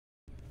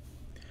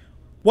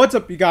What's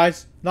up, you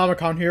guys?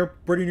 Namacon here,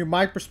 bringing you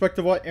my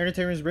perspective on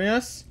entertainment is bringing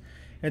us.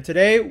 And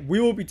today, we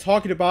will be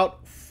talking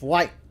about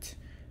Flight.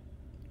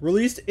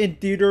 Released in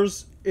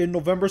theaters in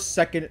November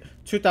 2nd,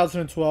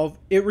 2012,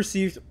 it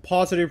received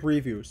positive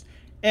reviews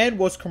and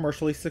was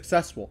commercially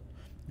successful,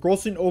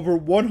 grossing over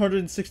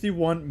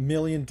 $161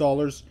 million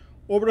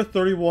over the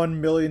 $31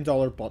 million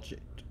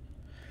budget.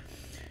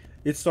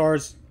 It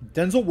stars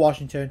Denzel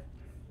Washington,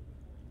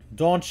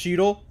 Don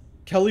Cheadle,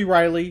 Kelly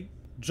Riley,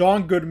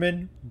 John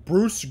Goodman,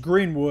 Bruce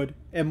Greenwood,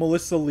 and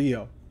Melissa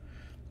Leo.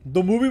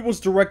 The movie was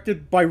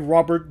directed by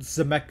Robert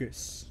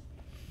Zemeckis.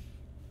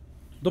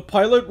 The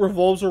pilot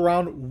revolves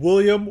around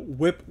William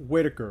Whip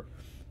Whitaker,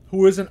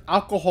 who is an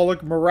alcoholic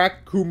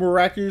who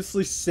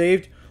miraculously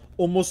saved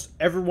almost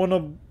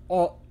everyone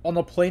on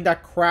a plane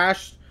that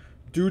crashed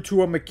due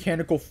to a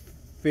mechanical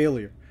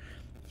failure.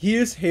 He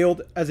is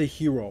hailed as a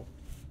hero.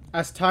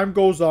 As time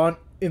goes on,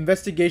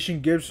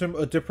 investigation gives him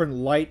a different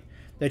light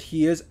that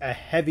he is a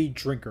heavy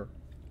drinker.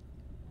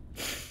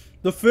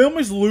 The film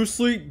is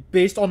loosely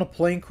based on a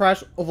plane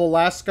crash of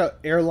Alaska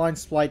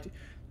Airlines Flight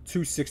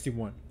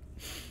 261.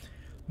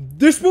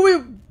 This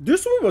movie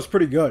was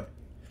pretty good.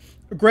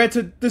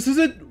 Granted, this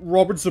isn't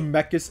Robert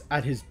Zemeckis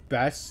at his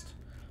best,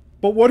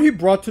 but what he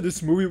brought to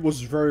this movie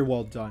was very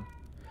well done.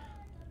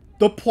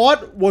 The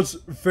plot was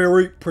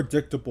very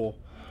predictable.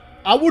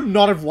 I would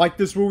not have liked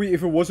this movie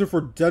if it wasn't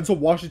for Denzel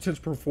Washington's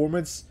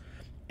performance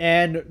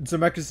and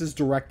Zemeckis'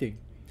 directing.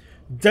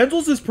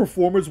 Denzel's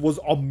performance was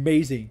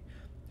amazing.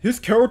 His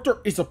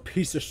character is a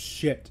piece of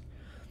shit.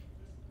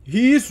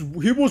 He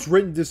was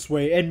written this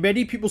way, and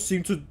many people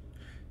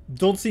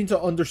don't seem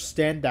to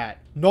understand that.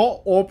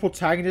 Not all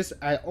protagonists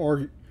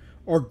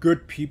are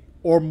good people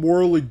or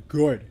morally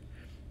good.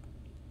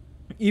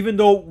 Even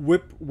though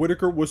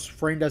Whitaker was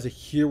framed as a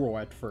hero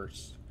at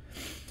first.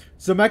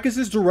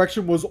 Zemeckis'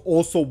 direction was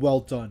also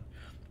well done.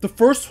 The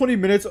first 20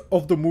 minutes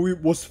of the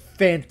movie was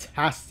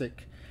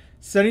fantastic,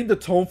 setting the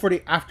tone for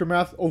the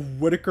aftermath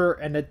of Whitaker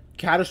and a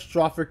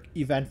catastrophic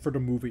event for the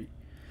movie.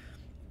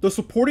 The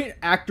supporting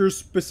actors,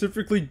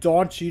 specifically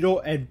Don Cheadle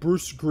and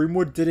Bruce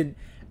Greenwood, did an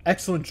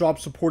excellent job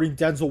supporting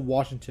Denzel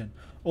Washington,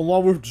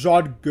 along with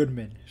John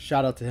Goodman.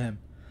 Shout out to him.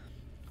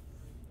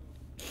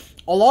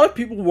 A lot of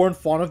people weren't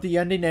fond of the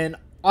ending, and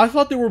I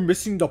thought they were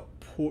missing the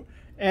point.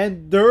 I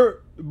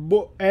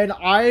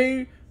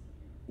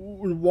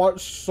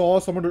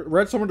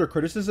read some of their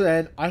criticism,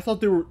 and I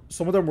thought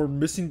some of them were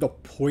missing the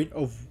point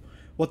of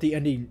what the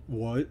ending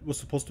was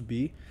supposed to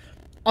be.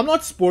 I'm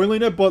not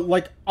spoiling it, but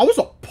like I was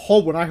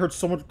appalled when I heard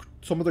some of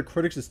the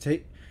critics'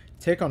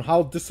 take on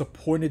how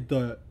disappointed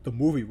the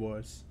movie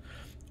was.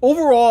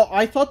 Overall,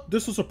 I thought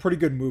this was a pretty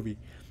good movie.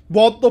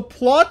 While the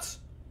plot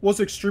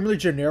was extremely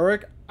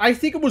generic, I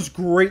think it was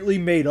greatly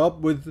made up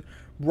with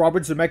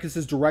Robert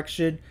Zemeckis'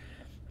 direction,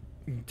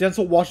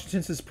 Denzel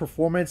Washington's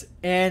performance,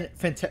 and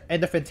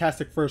the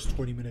fantastic first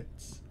 20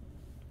 minutes.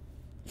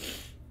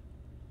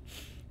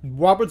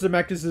 Robert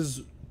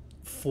Zemeckis'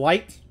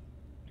 Flight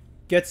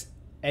gets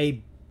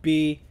a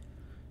B-.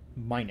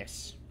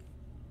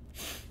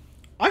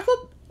 I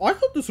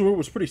thought this movie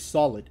was pretty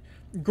solid.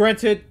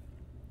 Granted,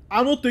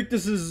 I don't think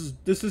this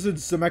isn't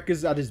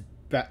Zemeckis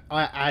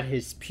at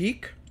his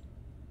peak,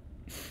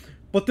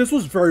 but this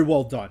was very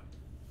well done.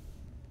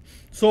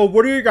 So,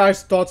 what are your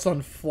guys' thoughts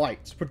on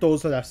Flight for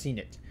those that have seen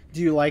it?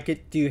 Do you like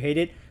it? Do you hate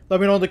it? Let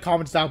me know in the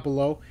comments down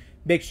below.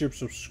 Make sure to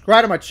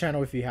subscribe to my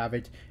channel if you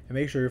haven't, and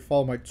make sure you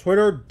follow my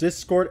Twitter,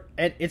 Discord,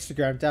 and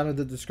Instagram down in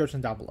the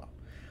description down below.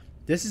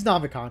 This is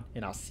Namicon,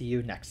 and I'll see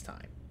you next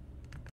time.